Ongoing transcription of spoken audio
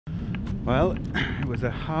Well, it was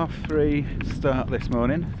a 3:30 start this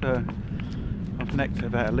morning, so I've necked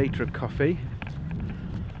about a litre of coffee,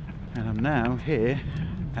 and I'm now here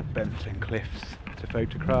at Bempton Cliffs to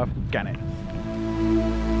photograph gannets.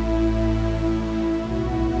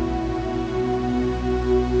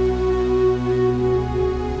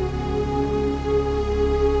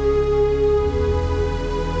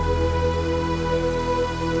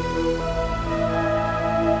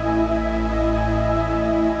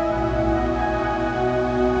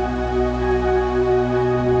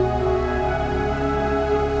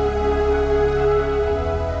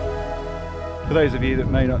 For those of you that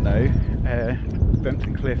may not know,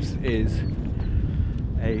 Bempton Cliffs is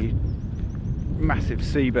a massive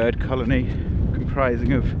seabird colony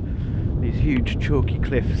comprising of these huge chalky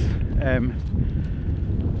cliffs.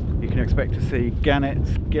 You can expect to see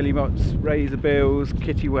gannets, guillemots, razorbills,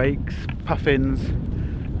 kittiwakes, puffins,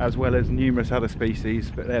 as well as numerous other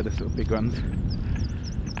species, but they're the sort of big ones.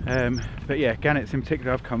 But yeah, gannets in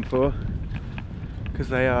particular I've come for, because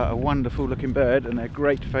they are a wonderful looking bird and they're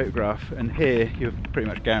great to photograph, and here you're pretty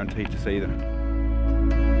much guaranteed to see them.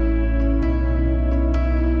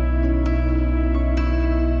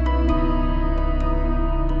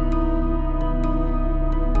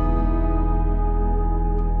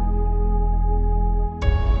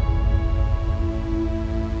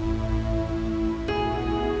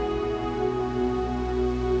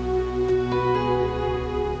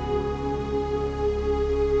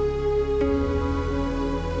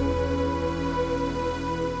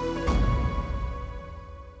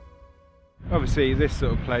 Obviously this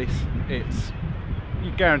sort of place,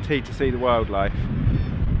 you're guaranteed to see the wildlife,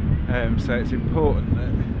 so it's important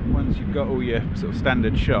that once you've got all your sort of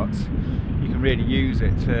standard shots, you can really use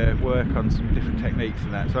it to work on some different techniques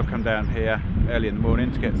and that. So I've come down here early in the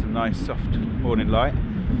morning to get some nice soft morning light,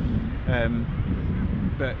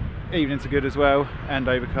 but evenings are good as well, and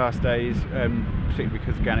overcast days, particularly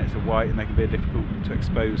because gannets are white and they can be difficult to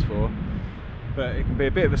expose for. But it can be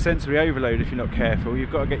a bit of a sensory overload if you're not careful. You've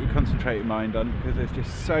got to get your concentrated mind on, because there's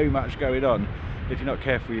just so much going on. If you're not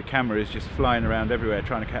careful, your camera is just flying around everywhere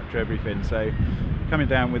trying to capture everything. So coming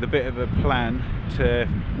down with a bit of a plan to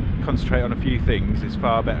concentrate on a few things is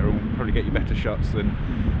far better, and will probably get you better shots than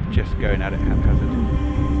just going at it haphazard.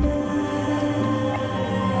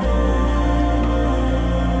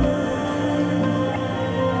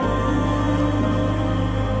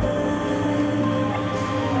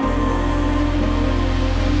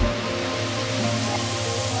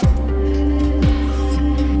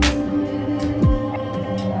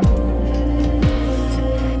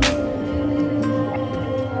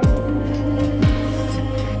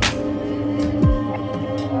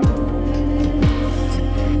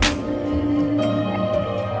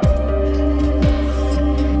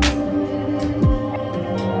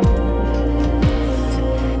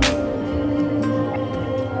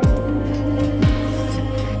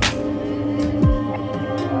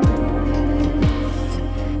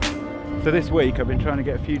 So this week I've been trying to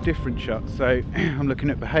get a few different shots, so I'm looking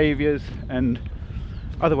at behaviours and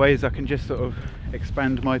other ways I can just sort of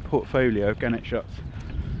expand my portfolio of gannet shots.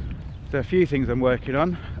 So a few things I'm working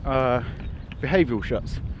on are behavioural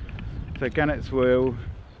shots. So gannets will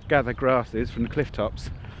gather grasses from the cliff tops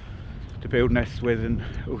to build nests with and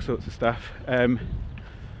all sorts of stuff, and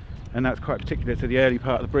that's quite particular to the early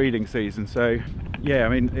part of the breeding season. So yeah, I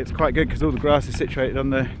mean, it's quite good because all the grass is situated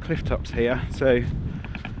on the cliff tops here, so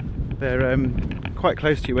they're quite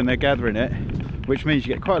close to you when they're gathering it, which means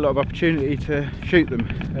you get quite a lot of opportunity to shoot them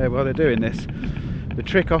while they're doing this. The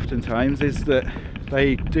trick oftentimes is that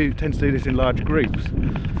they do tend to do this in large groups,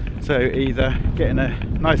 so either getting a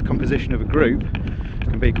nice composition of a group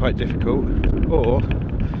can be quite difficult, or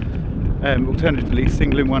alternatively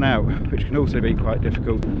singling one out, which can also be quite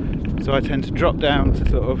difficult. So I tend to drop down to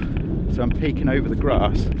so I'm peeking over the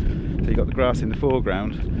grass, so you've got the grass in the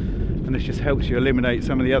foreground, and this just helps you eliminate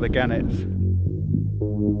some of the other gannets.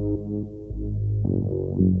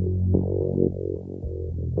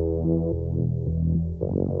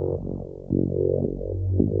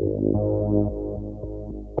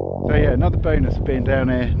 So yeah, another bonus of being down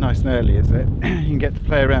here nice and early is that you can get to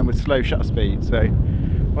play around with slow shutter speed. So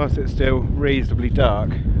whilst it's still reasonably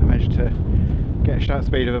dark, I managed to get a shutter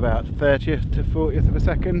speed of about 30th to 40th of a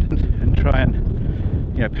second, and try and,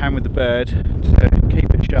 you know, pan with the bird to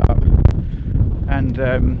keep it sharp, and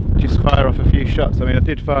just fire off a few shots. I mean, I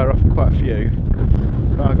did fire off quite a few,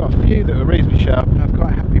 but I got a few that were reasonably sharp and I was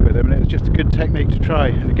quite happy with them, and it was just a good technique to try.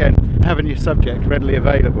 And again, having your subject readily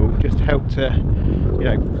available just helped to, you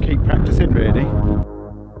know, keep practicing really.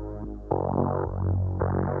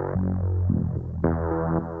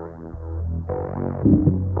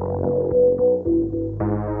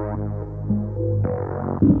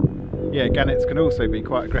 yeah, gannets can also be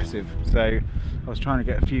quite aggressive, so I was trying to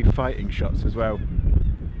get a few fighting shots as well,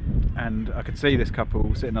 and I could see this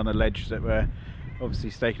couple sitting on a ledge that were obviously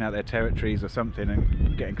staking out their territories or something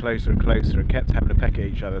and getting closer and closer and kept having a peck at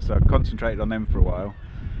each other, so I concentrated on them for a while,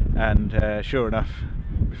 and sure enough,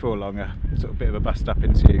 before long a sort of bit of a bust up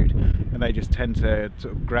ensued, and they just tend to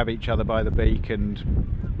sort of grab each other by the beak and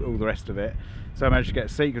all the rest of it. So I managed to get a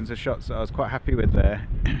sequence of shots that I was quite happy with there,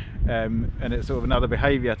 and it's sort of another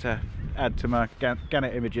behaviour to add to my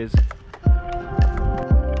gannet images.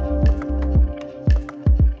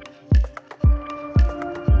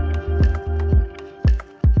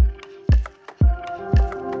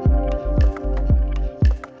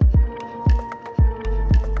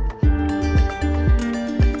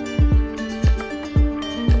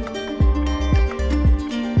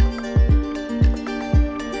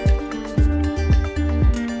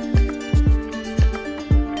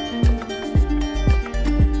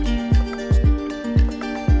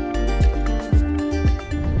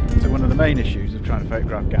 The main issues of trying to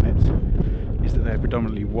photograph gannets is that they're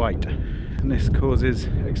predominantly white, and this causes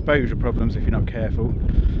exposure problems if you're not careful.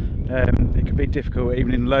 It can be difficult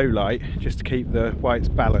even in low light just to keep the whites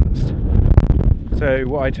balanced. So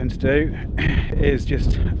what I tend to do is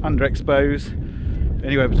just underexpose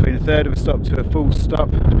anywhere between a third of a stop to a full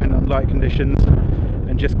stop depending on light conditions,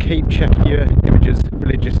 and just keep checking your images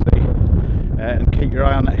religiously, and keep your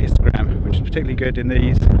eye on that histogram, which is particularly good in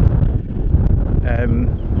these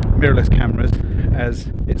mirrorless cameras,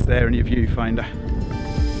 as it's there in your viewfinder.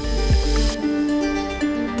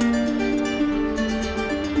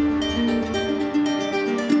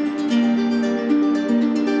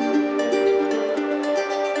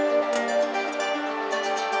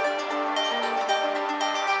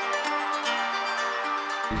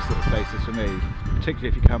 These sort of places for me, particularly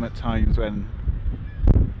if you come at times when,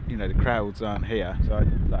 you know, the crowds aren't here, so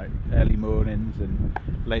like early mornings and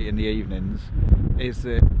late in the evenings, is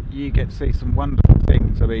that you get to see some wonderful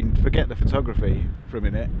things. I mean, forget the photography for a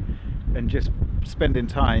minute and just spending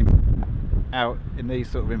time out in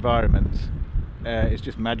these sort of environments, it's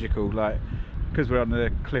just magical. Like, because we're on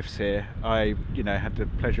the cliffs here, I had the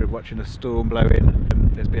pleasure of watching a storm blow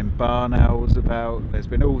in. There's been barn owls about, there's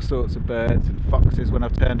been all sorts of birds and foxes when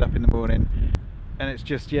I've turned up in the morning, and it's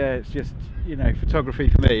just photography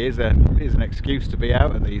for me is an excuse to be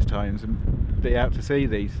out at these times and be out to see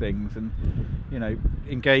these things and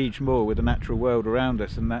engage more with the natural world around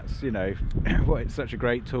us, and that's what it's such a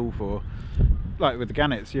great tool for. Like with the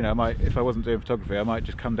gannets, if I wasn't doing photography, I might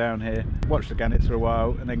just come down here, watch the gannets for a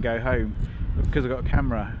while and then go home. But because I've got a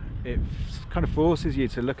camera, it kind of forces you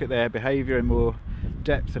to look at their behaviour in more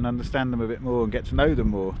depth and understand them a bit more and get to know them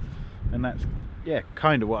more, and that's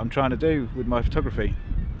kind of what I'm trying to do with my photography.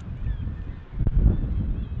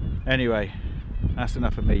 Anyway, that's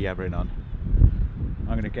enough of me yabbering on.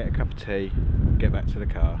 I'm going to get a cup of tea and get back to the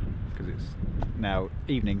car because it's now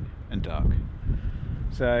evening and dark.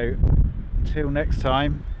 So until next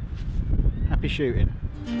time, happy shooting.